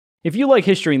If you like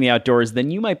history and the outdoors,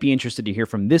 then you might be interested to hear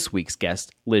from this week's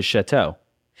guest, Liz Chateau.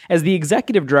 As the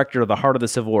executive director of the Heart of the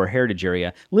Civil War Heritage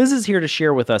Area, Liz is here to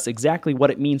share with us exactly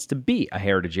what it means to be a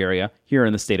heritage area here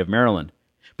in the state of Maryland.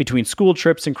 Between school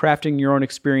trips and crafting your own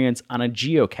experience on a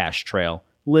geocache trail,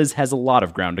 Liz has a lot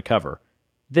of ground to cover.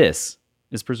 This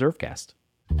is PreserveCast.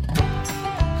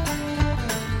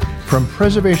 From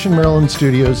Preservation Maryland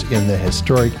Studios in the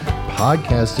historic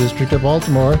Podcast District of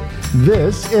Baltimore,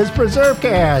 this is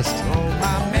PreserveCast. Oh,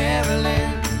 my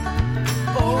Maryland,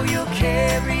 oh, you're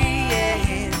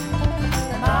carrying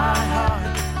my heart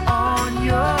on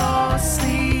your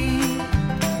sleeve.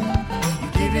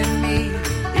 You're giving me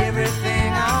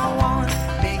everything I want,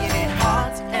 making it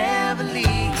hard to ever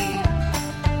leave.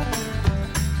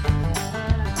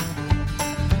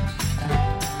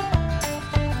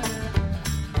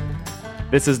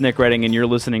 This is Nick Redding, and you're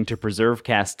listening to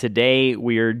PreserveCast. Today,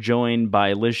 we are joined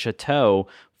by Liz Chateau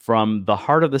from the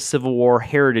Heart of the Civil War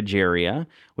Heritage Area,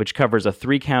 which covers a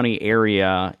 3-county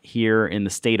area here in the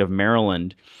state of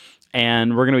Maryland.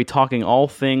 And we're going to be talking all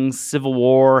things Civil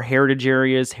War, heritage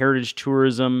areas, heritage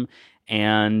tourism,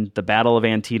 and the Battle of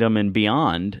Antietam and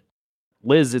beyond.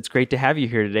 Liz, it's great to have you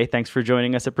here today. Thanks for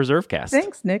joining us at PreserveCast.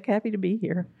 Thanks, Nick. Happy to be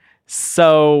here.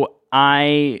 So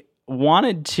I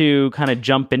wanted to kind of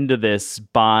jump into this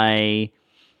by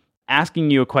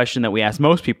asking you a question that we ask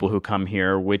most people who come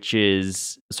here, which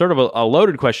is sort of a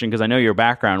loaded question because I know your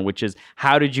background, which is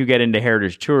how did you get into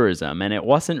heritage tourism? And it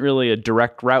wasn't really a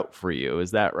direct route for you.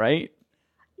 Is that right?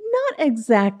 Not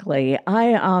exactly.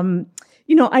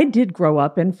 I did grow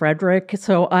up in Frederick,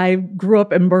 so I grew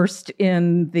up immersed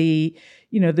in the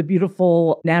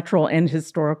beautiful natural and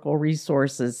historical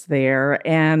resources there.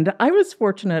 And I was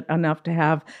fortunate enough to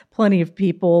have plenty of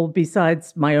people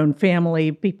besides my own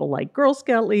family, people like Girl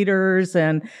Scout leaders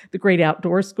and the great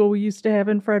outdoor school we used to have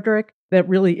in Frederick that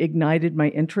really ignited my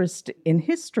interest in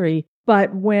history.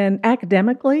 But when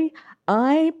academically,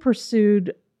 I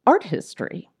pursued art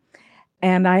history.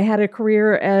 And I had a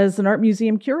career as an art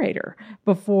museum curator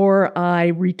before I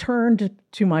returned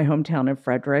to my hometown of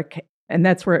Frederick. And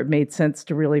that's where it made sense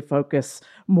to really focus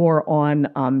more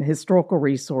on historical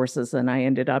resources. And I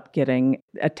ended up getting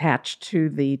attached to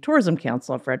the Tourism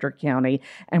Council of Frederick County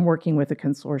and working with a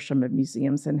consortium of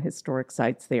museums and historic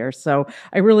sites there. So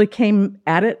I really came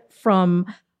at it from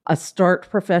a start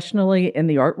professionally in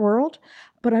the art world.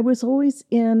 But I was always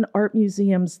in art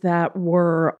museums that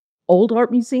were old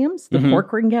art museums, the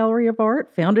Corcoran Gallery of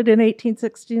Art, founded in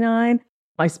 1869.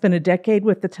 I spent a decade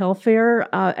with the Telfair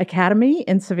Academy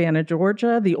in Savannah,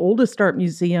 Georgia, the oldest art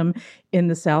museum in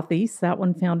the Southeast. That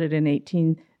one founded in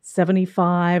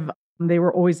 1875. They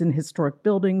were always in historic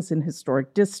buildings, in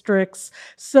historic districts.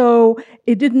 So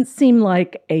it didn't seem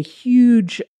like a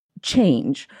huge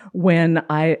change when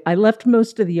I left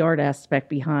most of the art aspect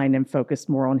behind and focused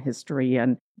more on history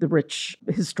and the rich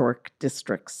historic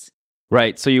districts.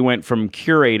 Right. So you went from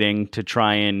curating to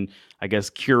try and, I guess,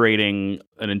 curating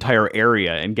an entire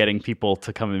area and getting people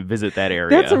to come and visit that area.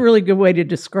 That's a really good way to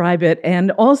describe it.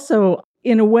 And also,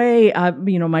 in a way,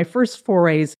 my first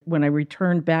forays when I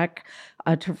returned back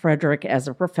to Frederick as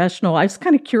a professional, I was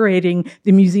kind of curating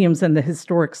the museums and the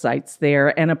historic sites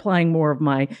there and applying more of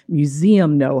my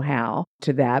museum know-how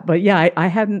to that. But yeah, I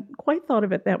hadn't quite thought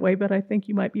of it that way, but I think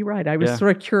you might be right. I was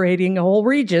sort of curating a whole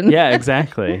region. Yeah,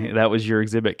 exactly. That was your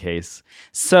exhibit case.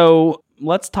 So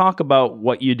let's talk about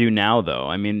what you do now, though.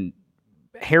 I mean,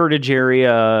 heritage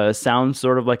area sounds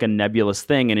sort of like a nebulous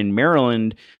thing. And in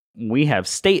Maryland, we have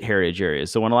state heritage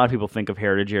areas. So when a lot of people think of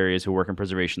heritage areas who work in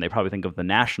preservation, they probably think of the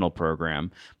national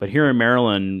program. But here in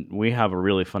Maryland, we have a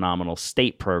really phenomenal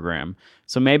state program.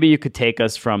 So maybe you could take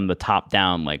us from the top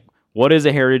down, like what is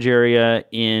a heritage area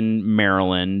in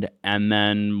Maryland? And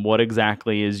then what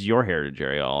exactly is your heritage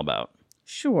area all about?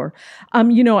 Sure.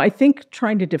 I think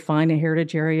trying to define a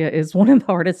heritage area is one of the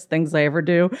hardest things I ever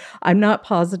do. I'm not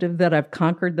positive that I've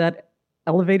conquered that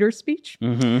elevator speech,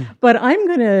 but I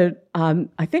think I'm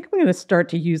going to start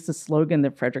to use the slogan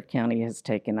that Frederick County has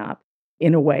taken up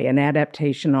in a way, an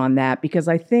adaptation on that, because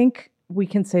I think we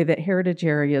can say that heritage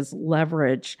areas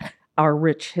leverage our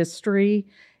rich history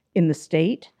in the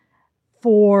state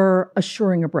for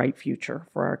assuring a bright future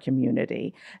for our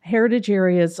community. Heritage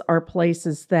areas are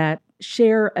places that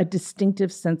share a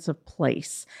distinctive sense of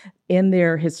place in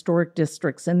their historic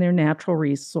districts, in their natural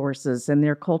resources, and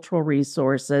their cultural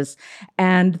resources,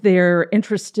 and they're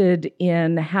interested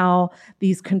in how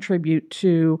these contribute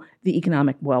to the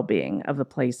economic well-being of the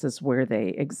places where they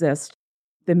exist.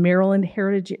 The Maryland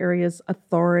Heritage Areas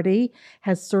Authority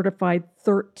has certified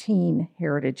 13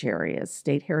 heritage areas,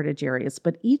 state heritage areas,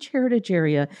 but each heritage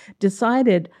area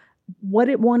decided what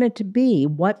it wanted to be,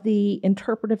 what the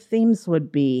interpretive themes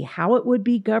would be, how it would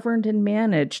be governed and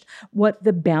managed, what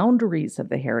the boundaries of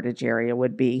the heritage area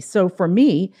would be. So for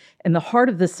me, in the heart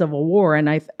of the Civil War, and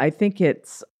I think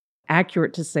it's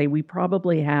accurate to say we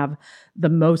probably have the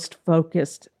most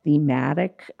focused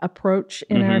thematic approach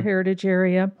in our heritage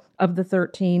area of the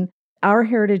 13. Our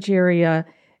heritage area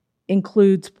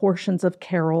includes portions of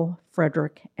Carroll,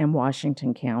 Frederick, and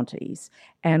Washington counties.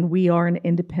 And we are an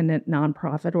independent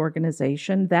nonprofit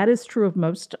organization. That is true of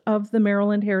most of the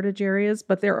Maryland heritage areas,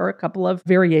 but there are a couple of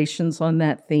variations on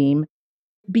that theme.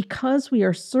 Because we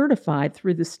are certified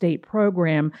through the state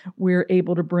program, we're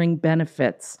able to bring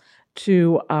benefits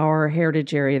to our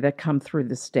heritage area that come through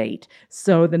the state.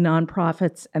 So the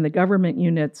nonprofits and the government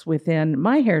units within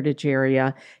my heritage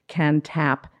area can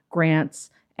tap grants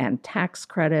and tax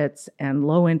credits and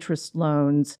low interest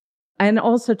loans, and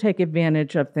also take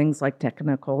advantage of things like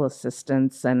technical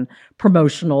assistance and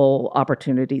promotional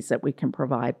opportunities that we can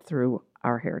provide through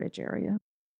our heritage area.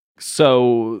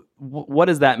 So what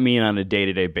does that mean on a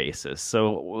day-to-day basis?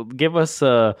 So give us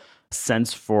a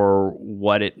sense for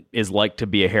what it is like to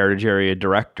be a heritage area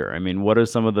director. I mean, what are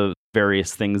some of the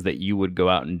various things that you would go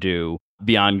out and do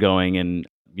beyond going and,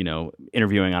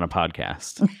 interviewing on a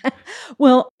podcast?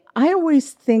 Well, I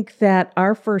always think that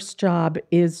our first job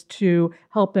is to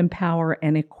help empower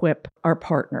and equip our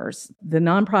partners, the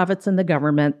nonprofits and the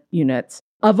government units,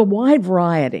 of a wide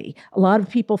variety. A lot of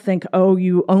people think,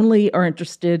 you only are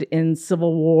interested in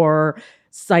Civil War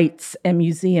sites and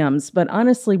museums. But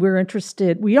honestly, we are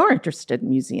interested in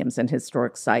museums and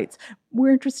historic sites.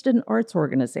 We're interested in arts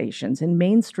organizations, in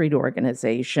Main Street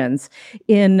organizations,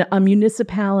 in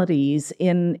municipalities,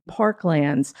 in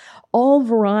parklands, all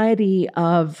variety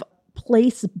of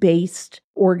place-based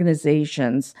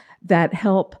organizations that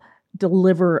help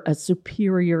deliver a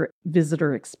superior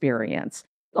visitor experience.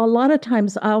 A lot of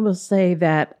times I will say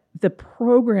that the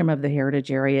program of the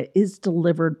heritage area is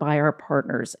delivered by our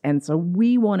partners. And so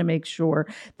we want to make sure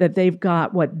that they've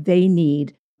got what they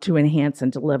need to enhance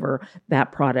and deliver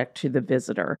that product to the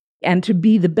visitor and to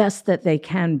be the best that they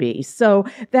can be. So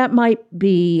that might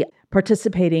be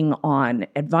participating on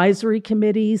advisory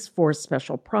committees for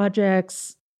special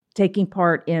projects, taking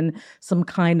part in some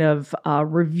kind of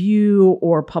review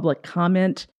or public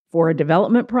comment for a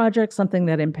development project, something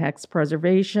that impacts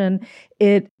preservation.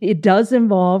 It does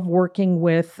involve working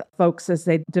with folks as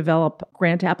they develop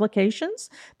grant applications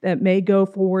that may go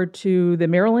forward to the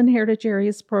Maryland Heritage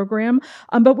Areas program.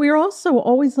 But we're also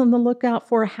always on the lookout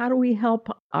for how do we help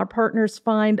our partners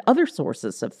find other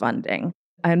sources of funding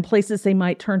and places they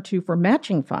might turn to for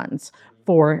matching funds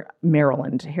for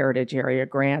Maryland Heritage Area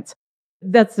grants.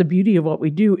 That's the beauty of what we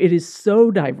do. It is so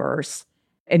diverse.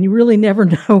 And you really never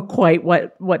know quite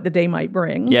what the day might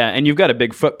bring. Yeah, and you've got a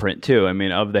big footprint too. I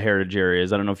mean, of the heritage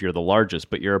areas, I don't know if you're the largest,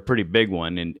 but you're a pretty big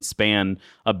one and span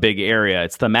a big area.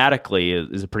 It's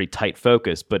thematically is a pretty tight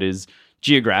focus, but is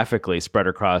geographically spread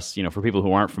across, for people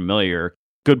who aren't familiar,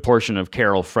 good portion of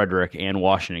Carroll, Frederick, and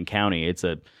Washington County. It's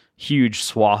a huge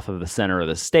swath of the center of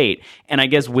the state. And I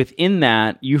guess within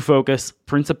that, you focus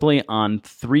principally on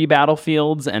 3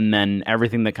 battlefields and then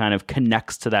everything that kind of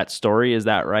connects to that story. Is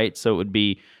that right? So it would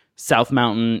be South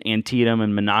Mountain, Antietam,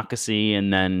 and Monocacy,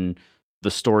 and then the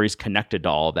stories connected to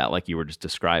all of that, like you were just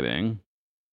describing.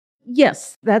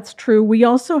 Yes, that's true. We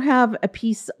also have a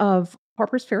piece of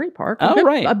Harpers Ferry Park.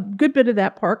 Right. A good bit of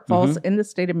that park falls in the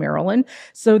state of Maryland.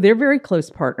 So they're very close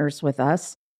partners with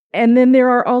us. And then there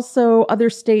are also other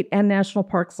state and national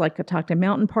parks like Catoctin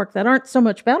Mountain Park that aren't so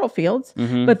much battlefields,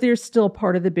 but they're still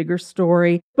part of the bigger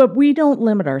story. But we don't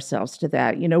limit ourselves to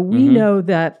that. We know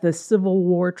that the Civil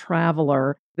War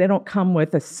traveler, they don't come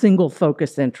with a single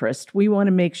focus interest. We want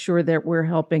to make sure that we're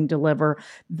helping deliver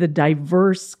the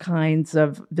diverse kinds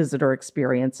of visitor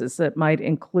experiences that might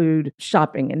include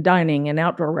shopping and dining and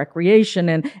outdoor recreation.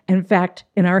 And in fact,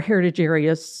 in our heritage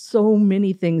area, so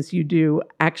many things you do,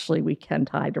 actually, we can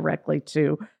tie directly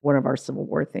to one of our Civil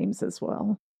War themes as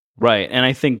well. Right. And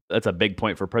I think that's a big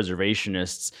point for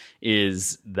preservationists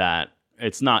is that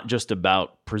it's not just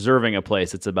about preserving a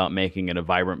place, it's about making it a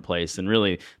vibrant place. And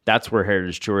really, that's where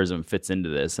heritage tourism fits into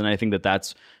this. And I think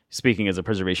that's, speaking as a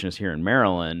preservationist here in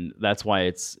Maryland, that's why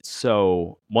it's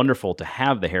so wonderful to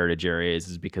have the heritage areas,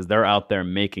 is because they're out there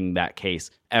making that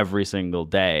case every single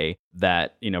day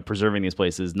that, preserving these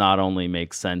places not only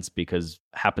makes sense because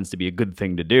it happens to be a good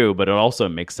thing to do, but it also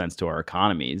makes sense to our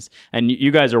economies. And you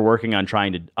guys are working on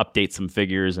trying to update some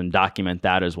figures and document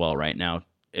that as well right now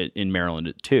in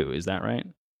Maryland too. Is that right?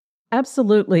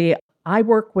 Absolutely. I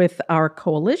work with our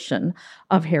coalition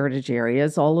of heritage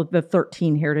areas, all of the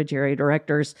 13 heritage area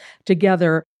directors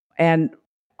together. And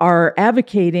are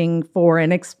advocating for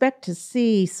and expect to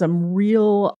see some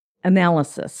real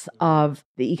analysis of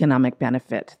the economic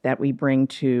benefit that we bring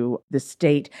to the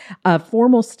state. A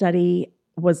formal study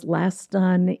was last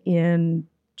done in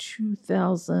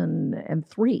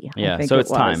 2003. Yeah, I think so it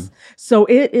it's was. time. So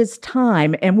it is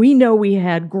time. And we know we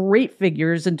had great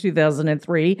figures in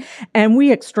 2003, and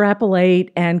we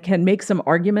extrapolate and can make some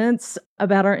arguments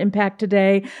about our impact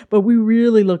today. But we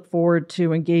really look forward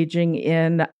to engaging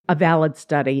in a valid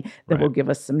study that will give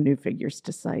us some new figures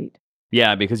to cite.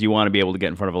 Yeah, because you want to be able to get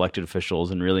in front of elected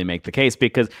officials and really make the case,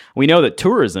 because we know that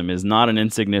tourism is not an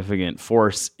insignificant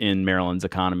force in Maryland's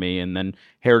economy, and then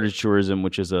heritage tourism,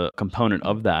 which is a component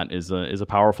of that, is a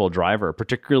powerful driver,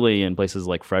 particularly in places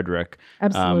like Frederick,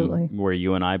 Absolutely. where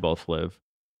you and I both live.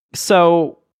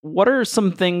 So what are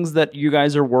some things that you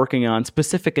guys are working on,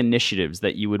 specific initiatives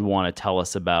that you would want to tell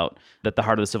us about that the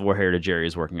Heart of the Civil War Heritage Area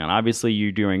is working on? Obviously,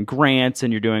 you're doing grants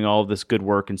and you're doing all of this good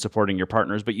work and supporting your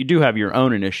partners, but you do have your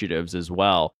own initiatives as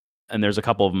well. And there's a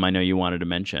couple of them I know you wanted to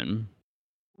mention.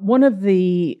 One of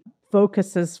the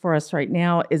focuses for us right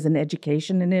now is an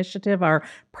education initiative, our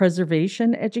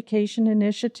Preservation Education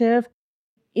Initiative.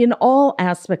 In all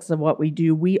aspects of what we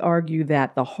do, we argue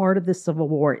that the Heart of the Civil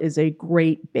War is a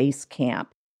great base camp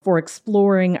for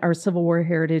exploring our Civil War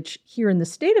heritage here in the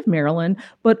state of Maryland,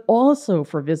 but also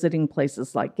for visiting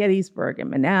places like Gettysburg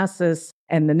and Manassas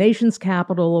and the nation's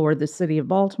capital or the city of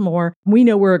Baltimore. We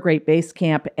know we're a great base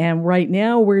camp, and right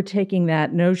now we're taking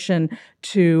that notion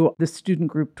to the student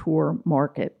group tour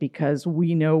market because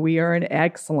we know we are an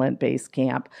excellent base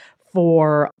camp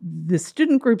for the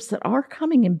student groups that are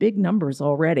coming in big numbers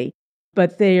already,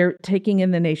 but they're taking in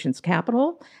the nation's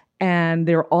capital, and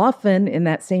they're often in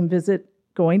that same visit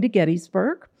going to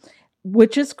Gettysburg,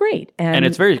 which is great. And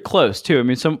it's very close, too. I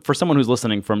mean, for someone who's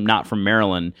listening not from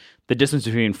Maryland, the distance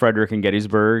between Frederick and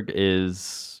Gettysburg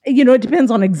is... it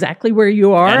depends on exactly where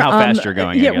you are. And how fast you're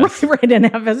going, I guess. Right, and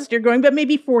how fast you're going, but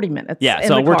maybe 40 minutes. Yeah,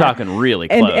 so we're talking really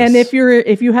close. And if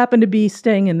you happen to be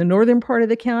staying in the northern part of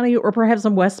the county, or perhaps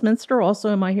in Westminster,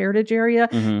 also in my heritage area,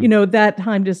 that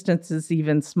time distance is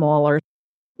even smaller.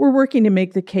 We're working to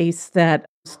make the case that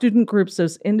student groups,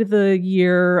 those end of the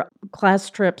year class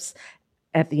trips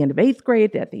at the end of 8th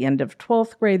grade, at the end of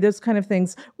 12th grade, those kind of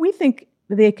things, we think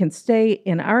they can stay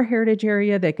in our heritage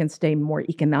area. They can stay more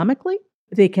economically.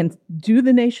 They can do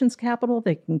the nation's capital.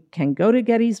 They can go to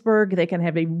Gettysburg. They can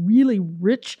have a really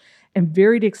rich and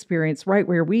varied experience right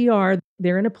where we are.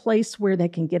 They're in a place where they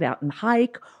can get out and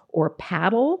hike or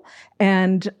paddle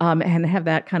and have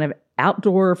that kind of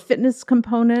outdoor fitness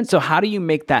component. So how do you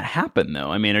make that happen, though?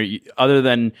 I mean,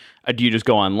 do you just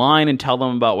go online and tell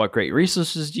them about what great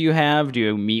resources do you have? Do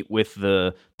you meet with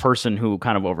the person who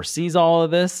kind of oversees all of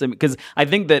this? Because I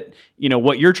think that,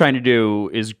 what you're trying to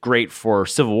do is great for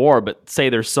Civil War, but say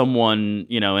there's someone,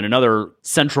 in another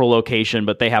central location,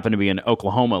 but they happen to be in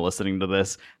Oklahoma listening to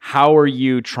this. How are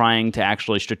you trying to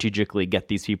actually strategically get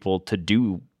these people to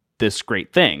do this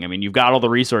great thing? I mean, you've got all the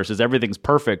resources, everything's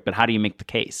perfect, but how do you make the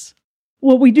case?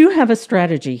 Well, we do have a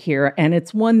strategy here, and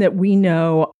it's one that we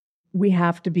know we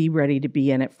have to be ready to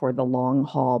be in it for the long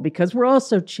haul because we're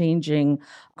also changing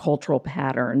cultural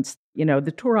patterns.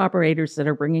 The tour operators that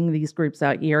are bringing these groups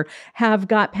out here have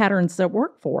got patterns that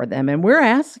work for them, and we're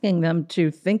asking them to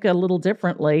think a little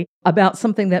differently about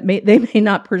something that they may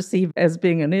not perceive as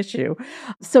being an issue.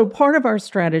 So part of our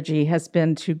strategy has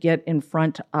been to get in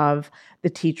front of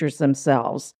the teachers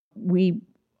themselves. We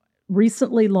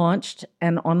recently launched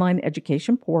an online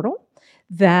education portal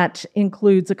that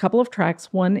includes a couple of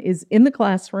tracks. One is in the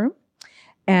classroom.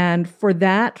 And for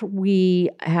that, we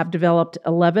have developed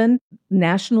 11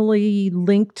 nationally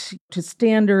linked to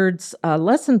standards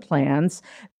lesson plans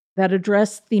that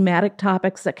address thematic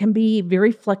topics that can be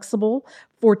very flexible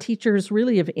for teachers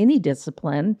really of any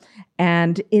discipline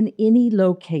and in any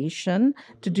location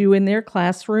to do in their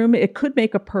classroom. It could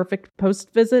make a perfect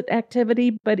post-visit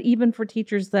activity, but even for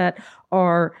teachers that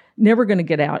are never going to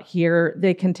get out here,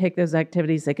 they can take those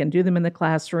activities, they can do them in the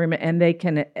classroom, and they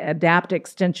can adapt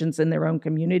extensions in their own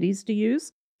communities to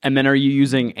use. And then are you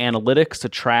using analytics to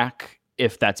track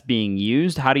if that's being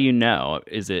used? How do you know?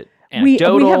 Is it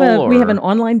anecdotal? We have an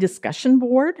online discussion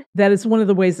board. That is one of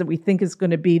the ways that we think is going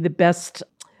to be the best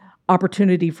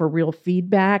opportunity for real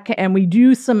feedback. And we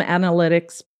do some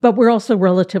analytics, but we're also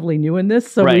relatively new in this.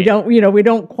 So we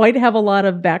don't quite have a lot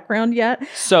of background yet.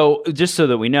 So just so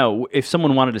that we know, if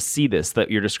someone wanted to see this that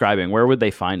you're describing, where would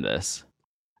they find this?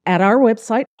 At our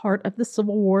website,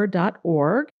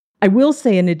 heartofthecivilwar.org. I will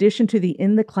say, in addition to the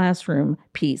in the classroom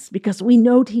piece, because we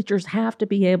know teachers have to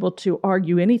be able to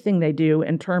argue anything they do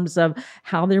in terms of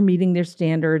how they're meeting their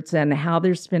standards and how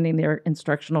they're spending their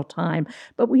instructional time,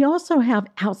 but we also have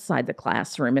outside the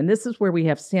classroom. And this is where we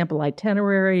have sample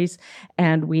itineraries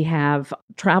and we have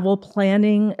travel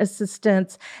planning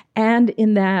assistance. And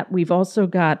in that, we've also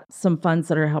got some funds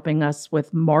that are helping us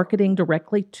with marketing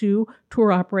directly to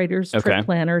tour operators, trip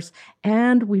planners,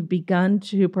 and we've begun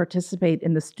to participate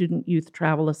in the Student Youth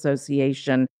Travel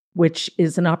Association, which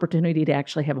is an opportunity to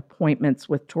actually have appointments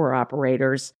with tour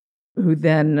operators who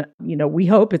then, we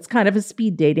hope it's kind of a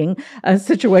speed dating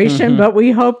situation, but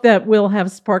we hope that we'll have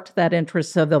sparked that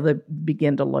interest so they'll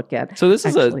begin to look at. So this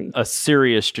is a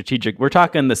serious strategic, we're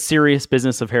talking the serious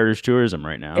business of heritage tourism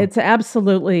right now.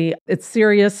 It's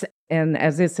serious. And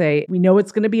as I say, we know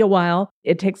it's going to be a while.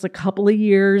 It takes a couple of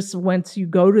years once you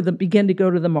begin to go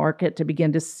to the market to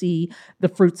begin to see the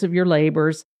fruits of your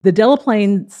labors. The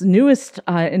Delaplane's newest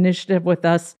initiative with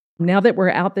us, now that we're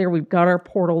out there, we've got our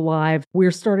portal live.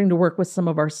 We're starting to work with some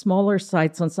of our smaller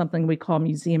sites on something we call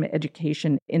museum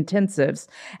education intensives.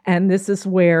 And this is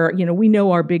where, we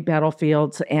know our big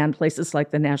battlefields and places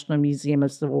like the National Museum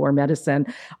of Civil War Medicine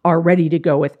are ready to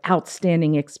go with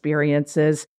outstanding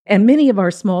experiences. And many of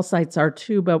our small sites are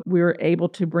too, but we were able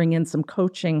to bring in some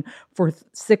coaching for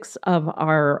 6 of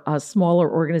our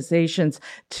smaller organizations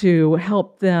to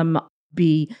help them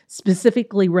be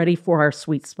specifically ready for our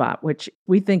sweet spot, which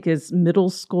we think is middle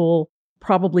school,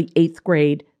 probably 8th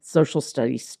grade social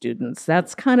studies students.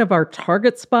 That's kind of our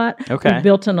target spot. Okay. We've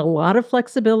built in a lot of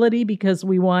flexibility because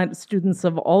we want students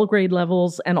of all grade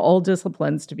levels and all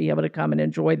disciplines to be able to come and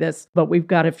enjoy this. But we've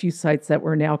got a few sites that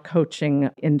we're now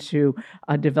coaching into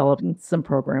developing some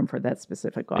program for that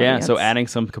specific audience. Yeah, so adding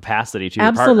some capacity to your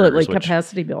Absolutely, partners,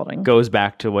 capacity building. Goes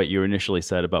back to what you initially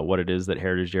said about what it is that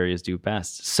heritage areas do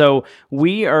best. So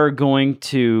we are going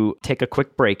to take a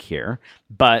quick break here.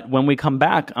 But when we come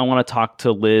back, I want to talk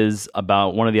to Liz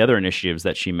about one of the other initiatives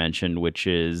that she mentioned, which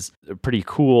is a pretty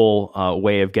cool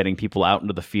way of getting people out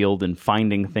into the field and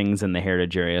finding things in the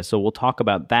heritage area. So we'll talk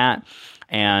about that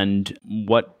and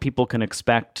what people can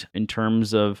expect in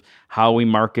terms of how we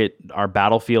market our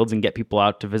battlefields and get people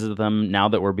out to visit them now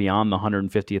that we're beyond the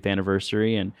 150th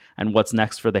anniversary and what's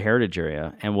next for the heritage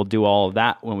area. And we'll do all of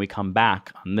that when we come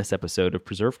back on this episode of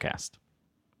PreserveCast.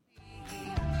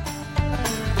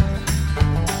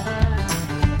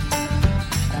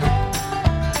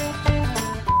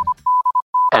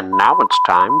 And now it's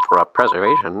time for a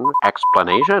preservation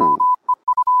explanation.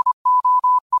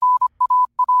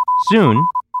 Soon,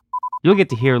 you'll get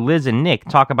to hear Liz and Nick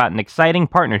talk about an exciting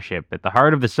partnership that the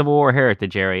Heart of the Civil War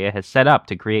Heritage Area has set up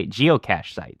to create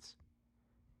geocache sites.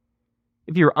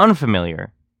 If you're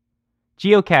unfamiliar,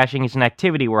 geocaching is an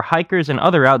activity where hikers and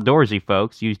other outdoorsy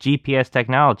folks use GPS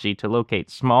technology to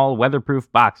locate small weatherproof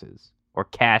boxes, or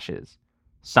caches,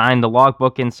 sign the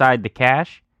logbook inside the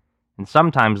cache, and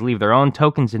sometimes leave their own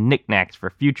tokens and knickknacks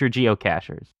for future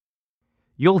geocachers.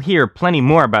 You'll hear plenty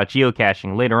more about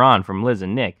geocaching later on from Liz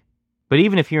and Nick, but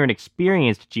even if you're an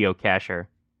experienced geocacher,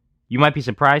 you might be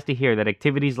surprised to hear that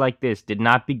activities like this did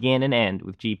not begin and end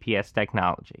with GPS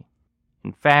technology.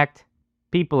 In fact,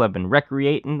 people have been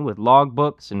recreating with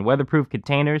logbooks and weatherproof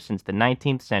containers since the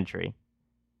 19th century.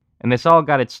 And this all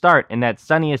got its start in that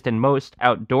sunniest and most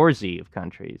outdoorsy of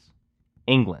countries,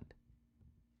 England.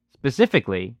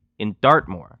 Specifically, in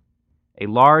Dartmoor, a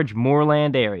large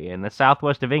moorland area in the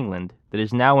southwest of England that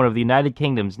is now one of the United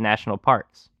Kingdom's national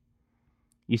parks.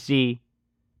 You see,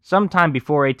 sometime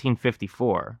before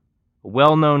 1854, a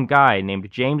well-known guy named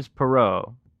James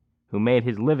Perrot, who made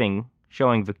his living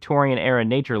showing Victorian-era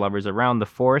nature lovers around the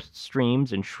forests,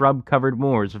 streams, and shrub-covered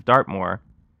moors of Dartmoor,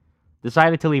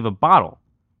 decided to leave a bottle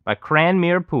by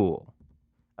Cranmere Pool,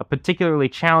 a particularly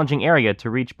challenging area to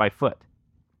reach by foot.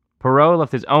 Perrot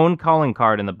left his own calling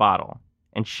card in the bottle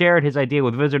and shared his idea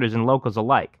with visitors and locals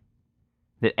alike,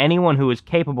 that anyone who was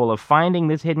capable of finding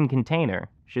this hidden container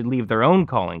should leave their own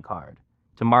calling card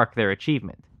to mark their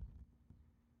achievement.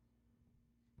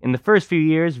 In the first few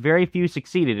years, very few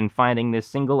succeeded in finding this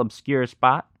single obscure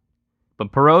spot,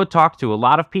 but Perrot talked to a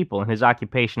lot of people in his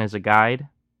occupation as a guide,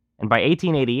 and by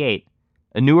 1888,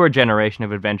 a newer generation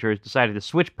of adventurers decided to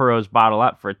switch Perrot's bottle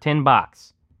up for a tin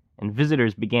box, and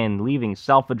visitors began leaving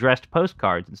self-addressed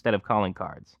postcards instead of calling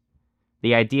cards.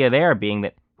 The idea there being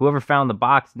that whoever found the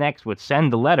box next would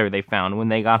send the letter they found when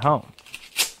they got home.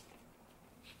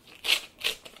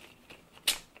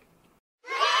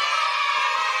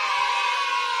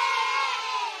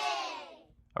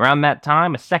 Around that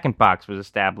time, a second box was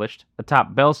established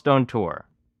atop Belstone Tor,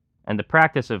 and the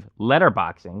practice of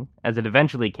letterboxing, as it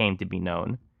eventually came to be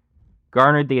known,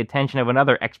 garnered the attention of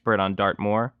another expert on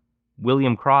Dartmoor,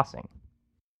 William Crossing.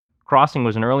 Crossing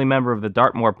was an early member of the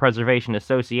Dartmoor Preservation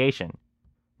Association,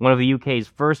 one of the UK's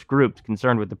first groups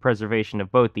concerned with the preservation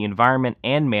of both the environment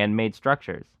and man-made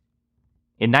structures.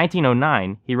 In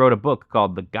 1909, he wrote a book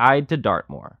called The Guide to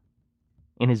Dartmoor.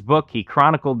 In his book, he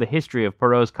chronicled the history of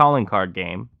Perot's calling card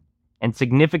game and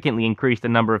significantly increased the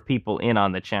number of people in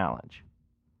on the challenge.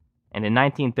 And in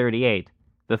 1938,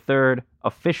 the third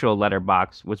official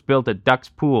letterbox was built at Duck's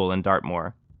Pool in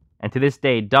Dartmoor, and to this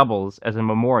day doubles as a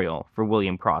memorial for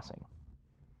William Crossing.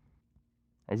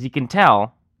 As you can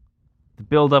tell, the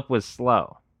build-up was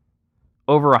slow.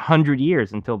 Over 100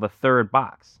 years until the third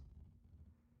box.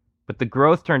 But the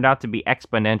growth turned out to be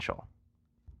exponential.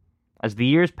 As the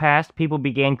years passed, people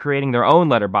began creating their own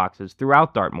letterboxes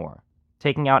throughout Dartmoor,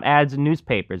 taking out ads in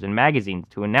newspapers and magazines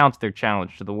to announce their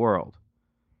challenge to the world.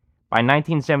 By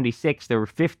 1976, there were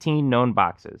 15 known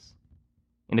boxes.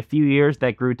 In a few years,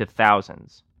 that grew to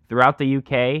thousands, throughout the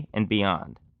UK and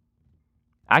beyond.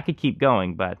 I could keep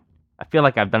going, but I feel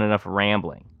like I've done enough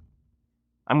rambling.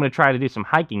 I'm going to try to do some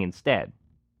hiking instead,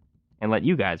 and let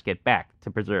you guys get back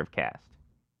to PreserveCast.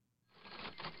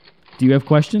 Do you have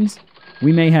questions?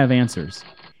 We may have answers.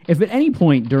 If at any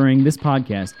point during this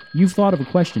podcast you've thought of a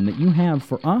question that you have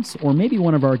for us or maybe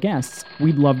one of our guests,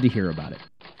 we'd love to hear about it.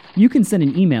 You can send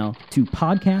an email to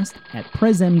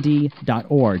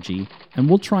podcast@presmd.org, and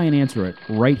we'll try and answer it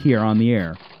right here on the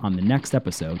air on the next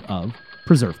episode of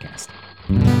PreserveCast.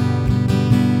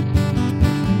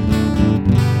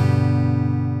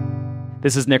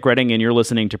 This is Nick Redding, and you're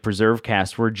listening to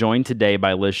PreserveCast. We're joined today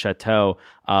by Liz Chateau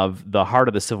of the Heart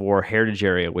of the Civil War Heritage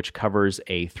Area, which covers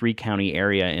a 3-county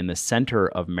area in the center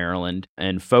of Maryland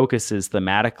and focuses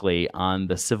thematically on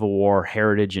the Civil War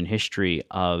heritage and history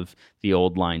of the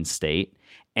Old Line State.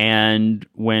 And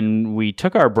when we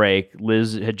took our break,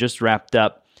 Liz had just wrapped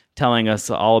up telling us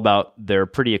all about their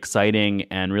pretty exciting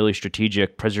and really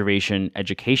strategic preservation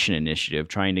education initiative,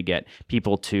 trying to get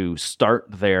people to start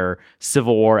their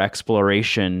Civil War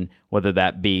exploration, whether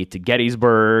that be to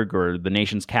Gettysburg or the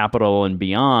nation's capital and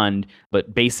beyond,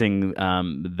 but basing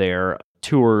their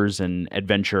tours and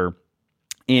adventure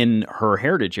in her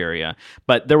heritage area.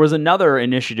 But there was another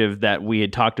initiative that we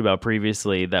had talked about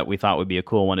previously that we thought would be a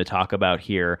cool one to talk about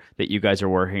here that you guys are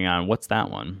working on. What's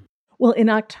that one? Well, in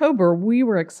October, we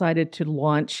were excited to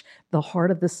launch the Heart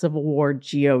of the Civil War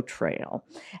Geo Trail.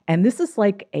 And this is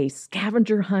like a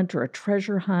scavenger hunt or a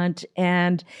treasure hunt.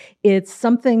 And it's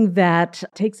something that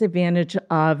takes advantage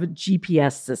of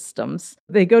GPS systems.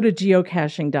 They go to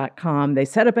geocaching.com, they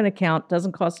set up an account,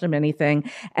 doesn't cost them anything,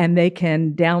 and they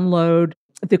can download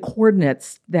the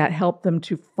coordinates that help them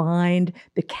to find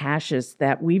the caches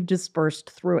that we've dispersed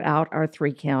throughout our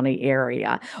 3-county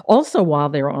area. Also, while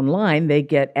they're online, they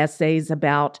get essays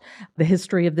about the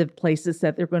history of the places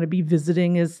that they're going to be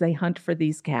visiting as they hunt for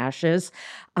these caches.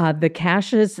 The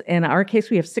caches, in our case,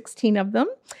 we have 16 of them.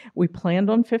 We planned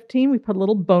on 15. We put a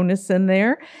little bonus in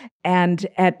there. And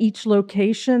at each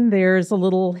location, there's a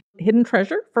little hidden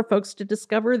treasure for folks to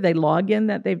discover. They log in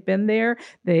that they've been there.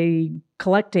 They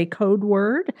collect a code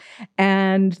word,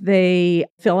 and they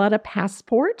fill out a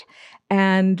passport.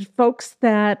 And folks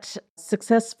that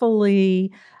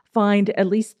successfully find at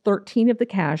least 13 of the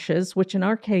caches, which in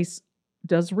our case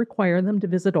does require them to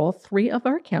visit all 3 of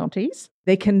our counties,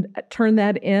 they can turn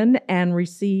that in and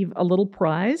receive a little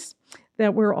prize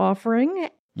that we're offering.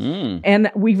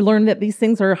 And we've learned that these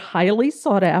things are highly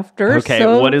sought after. Okay,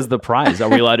 so... what is the prize? Are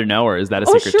we allowed to know, or is that a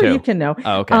secret sure, too? You can know.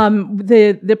 Oh, okay.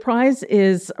 The prize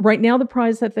is, right now the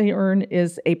prize that they earn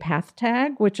is a path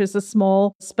tag, which is a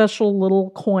small special little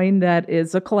coin that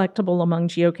is a collectible among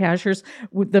geocachers.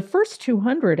 The first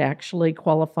 200 actually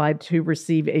qualified to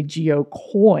receive a geo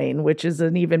coin, which is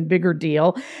an even bigger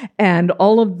deal. And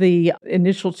all of the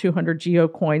initial 200 geo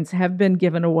coins have been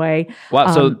given away.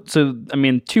 Wow, so I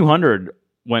mean, 200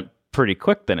 went pretty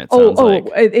quick then, it sounds like.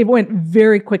 It went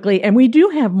very quickly. And we do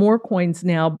have more coins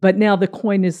now, but now the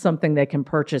coin is something they can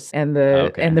purchase, and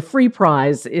the free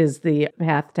prize is the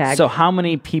path tag. So how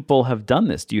many people have done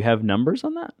this? Do you have numbers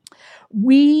on that?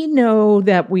 We know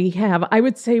that we have, I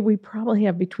would say we probably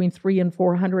have between 300 and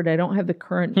 400. I don't have the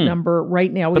current number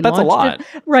right now. But that's a lot.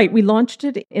 Right. We launched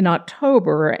it in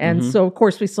October. And so, of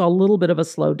course, we saw a little bit of a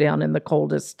slowdown in the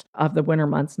coldest of the winter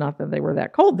months. Not that they were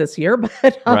that cold this year,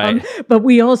 but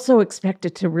we also expect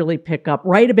it to really pick up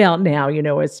right about now,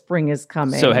 as spring is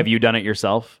coming. So have you done it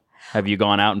yourself? Have you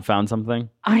gone out and found something?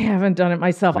 I haven't done it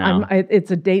myself. No. It's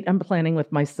a date I'm planning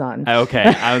with my son. Okay.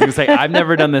 I was going to say, I've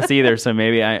never done this either. So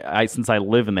maybe I since I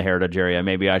live in the heritage area,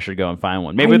 maybe I should go and find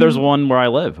one. Maybe there's one where I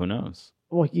live. Who knows?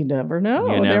 Well, you never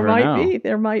know. You never know.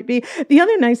 There might be. The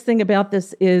other nice thing about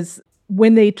this is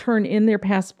when they turn in their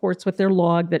passports with their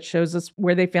log that shows us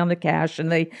where they found the cache, and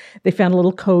they found a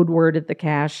little code word at the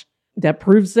cache that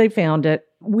proves they found it,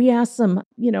 we ask them,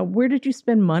 where did you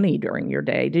spend money during your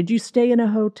day? Did you stay in a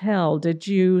hotel? Did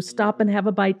you stop and have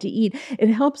a bite to eat? It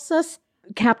helps us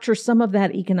capture some of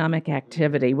that economic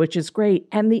activity, which is great.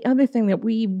 And the other thing that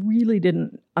we really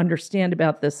didn't understand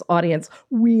about this audience,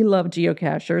 we love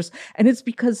geocachers, and it's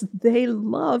because they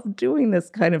love doing this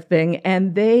kind of thing.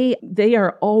 And they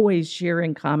are always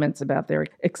sharing comments about their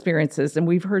experiences. And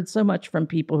we've heard so much from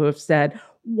people who have said,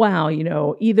 wow,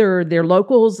 either they're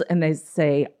locals and they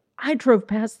say, I drove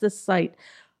past this site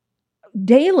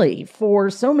daily for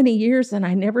so many years and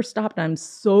I never stopped. I'm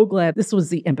so glad this was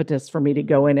the impetus for me to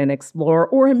go in and explore.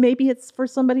 Or maybe it's for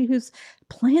somebody who's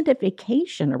planned a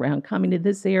vacation around coming to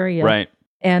this area. Right.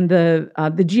 And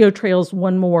the Geo Trail's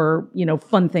one more,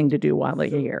 fun thing to do while they're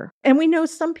here. And we know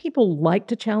some people like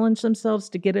to challenge themselves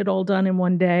to get it all done in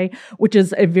one day, which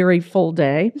is a very full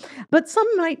day. But some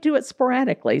might do it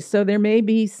sporadically. So there may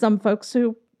be some folks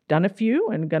who done a few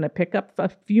and going to pick up a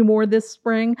few more this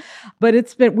spring. But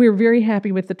we're very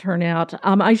happy with the turnout.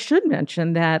 I should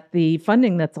mention that the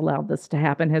funding that's allowed this to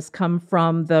happen has come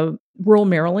from the Rural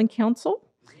Maryland Council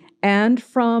and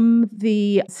from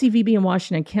the CVB in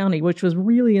Washington County, which was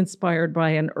really inspired by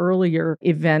an earlier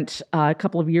event a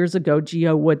couple of years ago,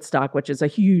 Geo Woodstock, which is a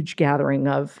huge gathering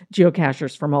of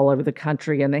geocachers from all over the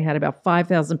country. And they had about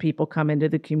 5,000 people come into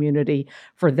the community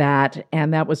for that.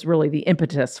 And that was really the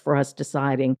impetus for us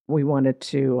deciding we wanted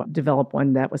to develop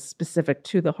one that was specific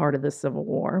to the heart of the Civil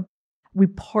War. We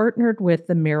partnered with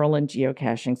the Maryland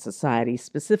Geocaching Society,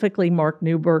 specifically Mark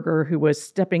Neuberger, who was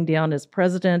stepping down as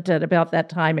president at about that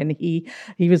time, and he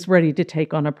was ready to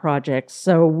take on a project.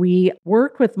 So we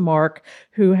worked with Mark,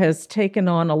 who has taken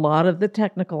on a lot of the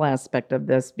technical aspect of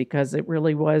this because it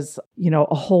really was,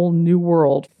 a whole new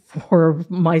world for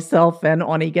myself and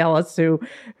Ani Gallus,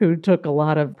 who took a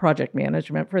lot of project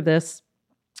management for this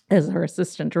as our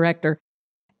assistant director.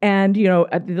 And,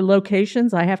 at the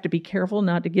locations, I have to be careful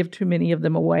not to give too many of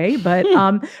them away. But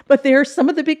but they're some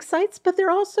of the big sites, but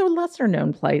they're also lesser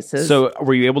known places. So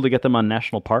were you able to get them on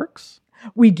national parks?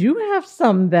 We do have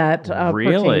some that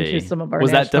really? pertain to some of our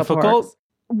Was national that difficult? parks.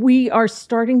 We are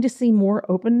starting to see more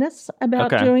openness about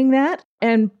doing that.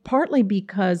 And partly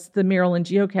because the Maryland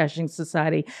Geocaching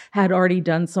Society had already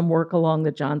done some work along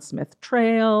the John Smith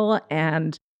Trail.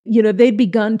 And, they'd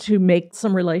begun to make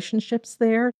some relationships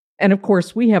there. And of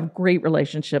course, we have great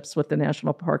relationships with the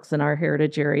national parks in our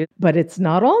heritage area, but it's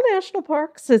not all national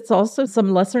parks. It's also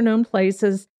some lesser known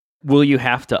places. Will you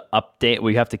have to update?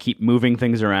 Will you have to keep moving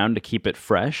things around to keep it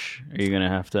fresh? Are you going to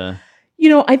have to?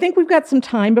 I think we've got some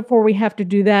time before we have to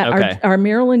do that. Okay. Our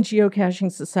Maryland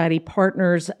Geocaching Society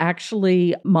partners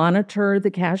actually monitor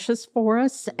the caches for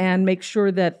us and make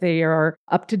sure that they are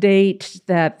up to date,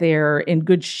 that they're in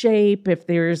good shape. If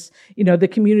there's, the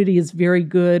community is very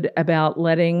good about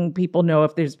letting people know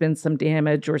if there's been some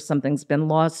damage or something's been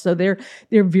lost. So they're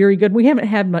very good. We haven't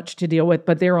had much to deal with,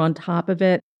 but they're on top of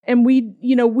it. And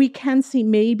we can see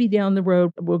maybe down the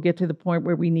road, we'll get to the point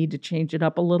where we need to change it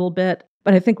up a little bit.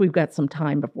 But I think we've got some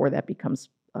time before that becomes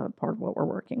part of what we're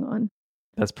working on.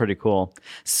 That's pretty cool.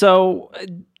 So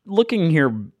looking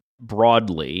here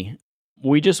broadly,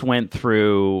 we just went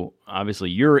through,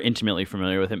 obviously you're intimately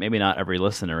familiar with it. Maybe not every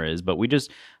listener is, but we just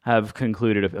have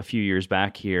concluded a few years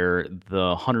back here,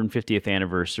 the 150th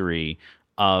anniversary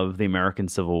of the American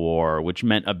Civil War, which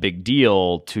meant a big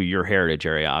deal to your heritage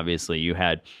area. Obviously, you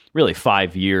had really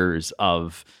 5 years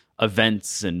of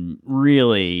events and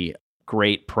really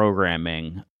great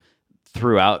programming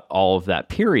throughout all of that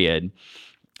period.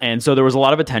 And so there was a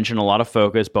lot of attention, a lot of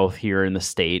focus, both here in the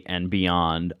state and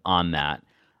beyond on that.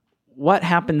 What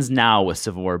happens now with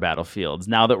Civil War battlefields,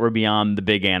 now that we're beyond the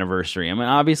big anniversary? I mean,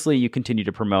 obviously you continue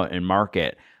to promote and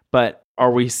market, but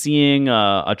are we seeing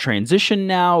a transition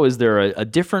now? Is there a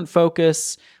different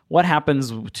focus? What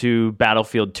happens to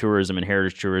battlefield tourism and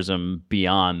heritage tourism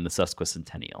beyond the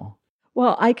sesquicentennial?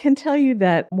 Well, I can tell you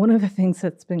that one of the things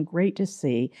that's been great to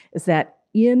see is that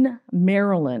in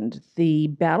Maryland, the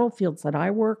battlefields that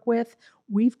I work with,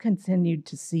 we've continued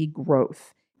to see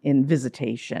growth in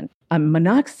visitation.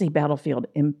 Monocacy Battlefield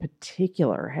in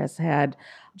particular has had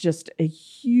just a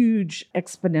huge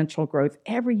exponential growth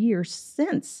every year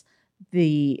since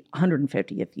the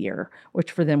 150th year,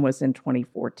 which for them was in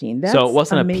 2014. That's so it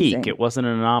wasn't amazing. A peak. It wasn't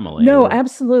an anomaly. No,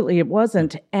 absolutely it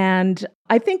wasn't. And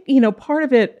I think, part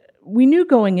of it, we knew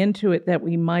going into it that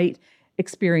we might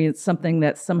experience something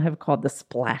that some have called the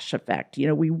splash effect.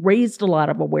 We raised a lot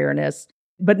of awareness.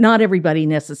 But not everybody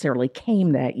necessarily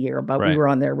came that year, but we Right. were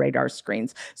on their radar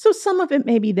screens. So some of it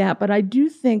may be that, but I do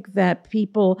think that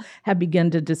people have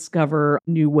begun to discover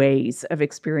new ways of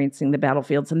experiencing the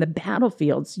battlefields. And the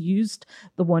battlefields used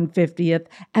the 150th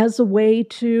as a way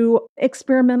to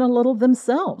experiment a little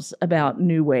themselves about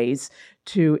new ways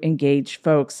to engage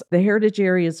folks. The Heritage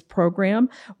Areas program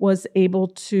was able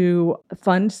to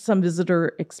fund some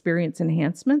visitor experience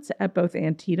enhancements at both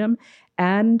Antietam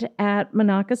and at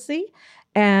Monocacy.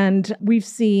 And we've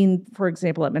seen, for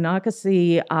example, at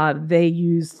Monocacy, they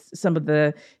used some of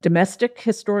the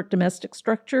historic domestic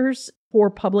structures for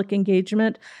public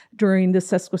engagement during the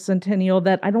sesquicentennial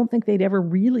that I don't think they'd ever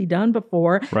really done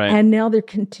before. Right. And now they're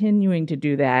continuing to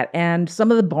do that. And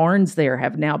some of the barns there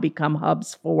have now become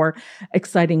hubs for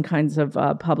exciting kinds of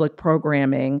public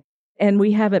programming. And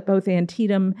we have at both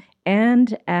Antietam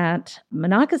and at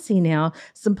Monocacy now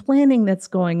some planning that's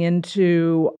going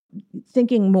into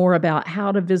thinking more about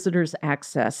how do visitors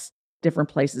access different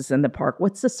places in the park.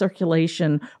 What's the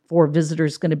circulation for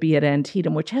visitors going to be at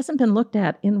Antietam, which hasn't been looked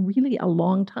at in really a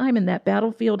long time. And that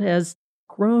battlefield has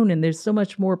grown and there's so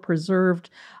much more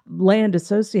preserved land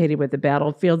associated with the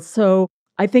battlefield. So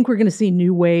I think we're going to see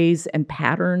new ways and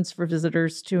patterns for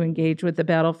visitors to engage with the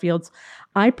battlefields.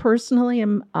 I personally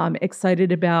am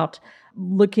excited about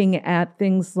looking at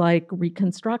things like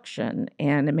Reconstruction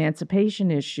and emancipation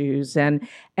issues and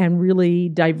really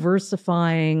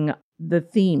diversifying the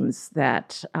themes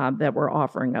that we're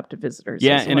offering up to visitors.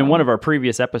 Yeah, as and in well. one of our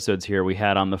previous episodes here, we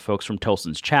had on the folks from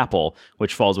Tolson's Chapel,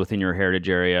 which falls within your heritage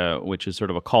area, which is sort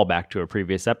of a callback to a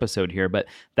previous episode here. But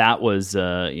that was,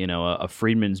 a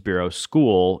Freedmen's Bureau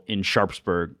school in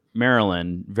Sharpsburg,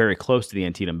 Maryland, very close to the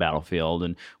Antietam battlefield.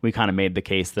 And we kind of made the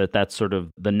case that that's sort of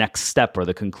the next step or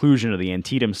the conclusion of the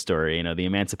Antietam story. The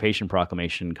Emancipation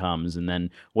Proclamation comes, and then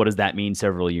what does that mean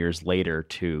several years later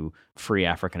to free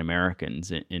African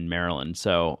Americans in Maryland?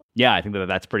 So, yeah, I think that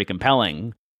that's pretty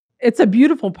compelling. It's a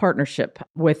beautiful partnership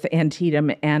with Antietam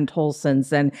and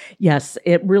Tolson's. And yes,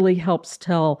 it really helps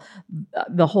tell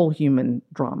the whole human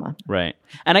drama. Right.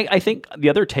 And I think the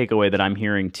other takeaway that I'm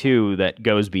hearing, too, that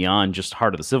goes beyond just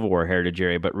Heart of the Civil War heritage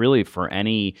area, but really for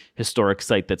any historic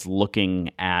site that's looking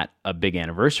at a big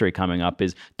anniversary coming up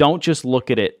is don't just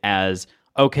look at it as,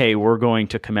 okay, we're going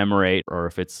to commemorate, or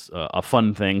if it's a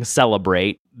fun thing,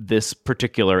 celebrate this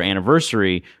particular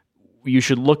anniversary. You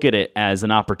should look at it as an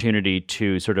opportunity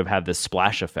to sort of have this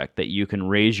splash effect that you can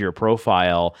raise your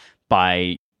profile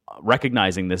by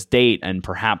recognizing this date and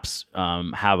perhaps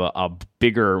have a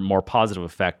bigger, more positive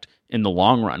effect in the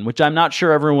long run, which I'm not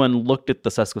sure everyone looked at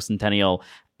the sesquicentennial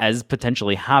as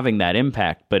potentially having that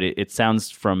impact, but it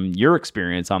sounds from your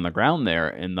experience on the ground there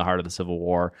in the heart of the Civil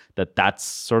War that that's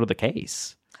sort of the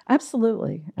case.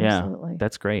 Absolutely. Absolutely. Yeah,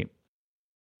 that's great.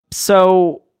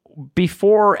 So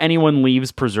before anyone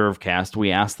leaves PreserveCast,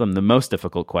 we ask them the most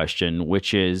difficult question,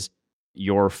 which is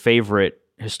your favorite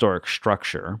historic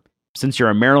structure. Since you're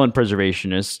a Maryland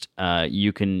preservationist,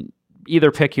 you can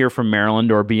either pick here from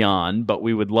Maryland or beyond, but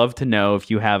we would love to know if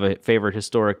you have a favorite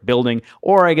historic building,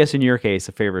 or I guess in your case,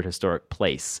 a favorite historic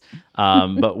place.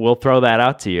 But we'll throw that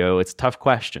out to you. It's a tough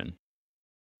question.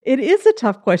 It is a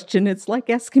tough question. It's like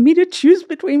asking me to choose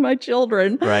between my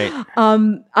children. Right.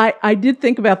 I did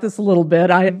think about this a little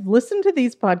bit. I've listened to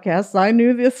these podcasts. I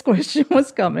knew this question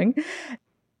was coming.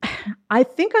 I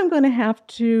think I'm going to have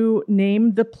to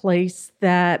name the place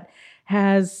that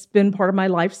has been part of my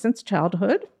life since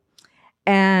childhood.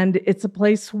 And it's a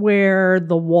place where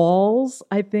the walls,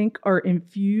 I think, are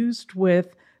infused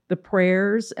with the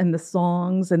prayers and the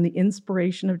songs and the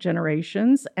inspiration of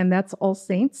generations. And that's All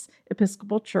Saints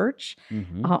Episcopal Church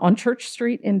on Church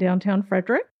Street in downtown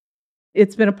Frederick.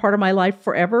 It's been a part of my life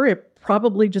forever. It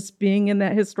probably just being in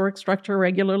that historic structure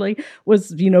regularly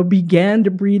was, began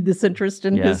to breed this interest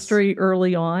in history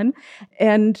early on.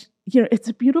 And, it's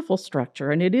a beautiful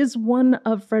structure. And it is one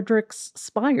of Frederick's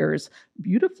spires,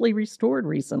 beautifully restored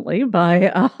recently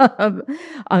by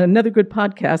another good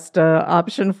podcast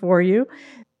option for you.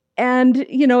 And,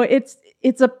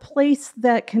 it's a place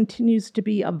that continues to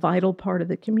be a vital part of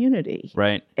the community.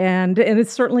 Right. And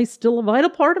it's certainly still a vital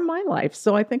part of my life.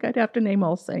 So I think I'd have to name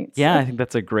All Saints. Yeah, I think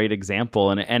that's a great example.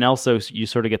 And also you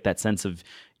sort of get that sense of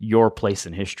your place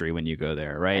in history when you go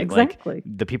there, right? Exactly. Like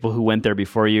the people who went there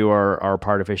before you are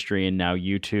part of history, and now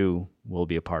you too will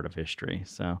be a part of history.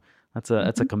 So that's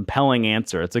a compelling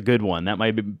answer. It's a good one. That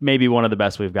might be maybe one of the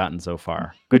best we've gotten so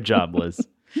far. Good job, Liz.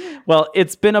 Well,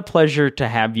 it's been a pleasure to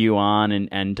have you on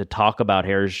and to talk about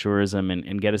heritage tourism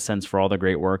and get a sense for all the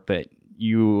great work that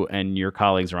you and your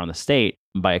colleagues around the state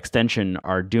by extension,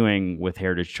 are doing with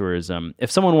heritage tourism.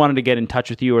 If someone wanted to get in touch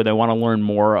with you or they want to learn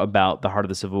more about the Heart of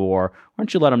the Civil War, why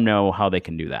don't you let them know how they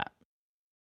can do that?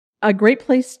 A great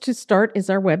place to start is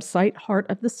our website,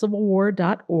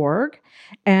 heartofthecivilwar.org.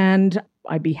 And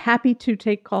I'd be happy to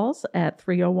take calls at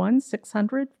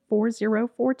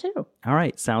 301-600-4042. All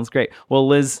right. Sounds great. Well,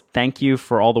 Liz, thank you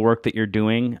for all the work that you're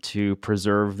doing to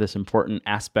preserve this important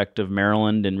aspect of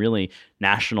Maryland and really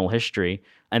national history.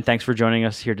 And thanks for joining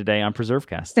us here today on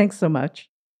PreserveCast. Thanks so much.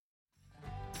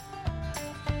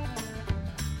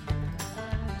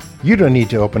 You don't need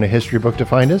to open a history book to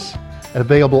find us.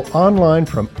 Available online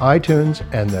from iTunes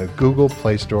and the Google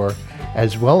Play Store,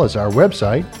 as well as our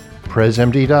website,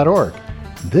 presmd.org.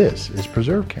 This is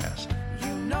PreserveCast.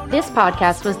 This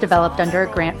podcast was developed under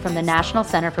a grant from the National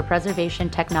Center for Preservation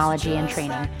Technology and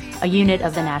Training, a unit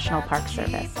of the National Park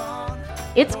Service.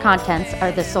 Its contents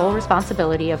are the sole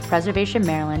responsibility of Preservation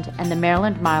Maryland and the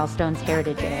Maryland Milestones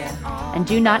Heritage Area, and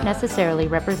do not necessarily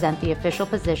represent the official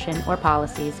position or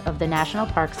policies of the National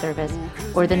Park Service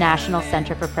or the National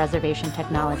Center for Preservation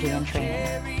Technology and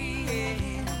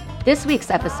Training. This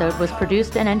week's episode was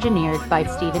produced and engineered by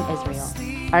Stephen Israel.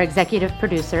 Our executive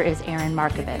producer is Aaron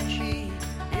Markovich.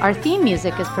 Our theme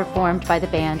music is performed by the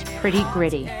band Pretty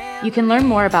Gritty. You can learn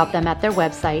more about them at their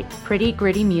website,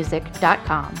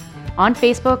 prettygrittymusic.com, on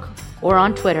Facebook or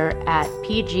on Twitter at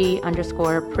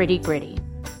PG_PrettyGritty.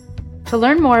 To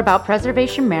learn more about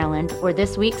Preservation Maryland or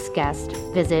this week's guest,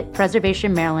 visit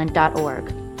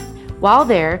preservationmaryland.org. While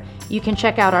there, you can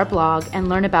check out our blog and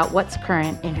learn about what's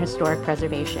current in historic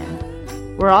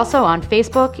preservation. We're also on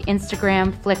Facebook,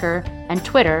 Instagram, Flickr, and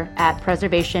Twitter at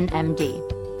PreservationMD.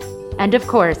 And of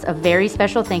course, a very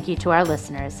special thank you to our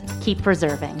listeners. Keep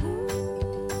preserving.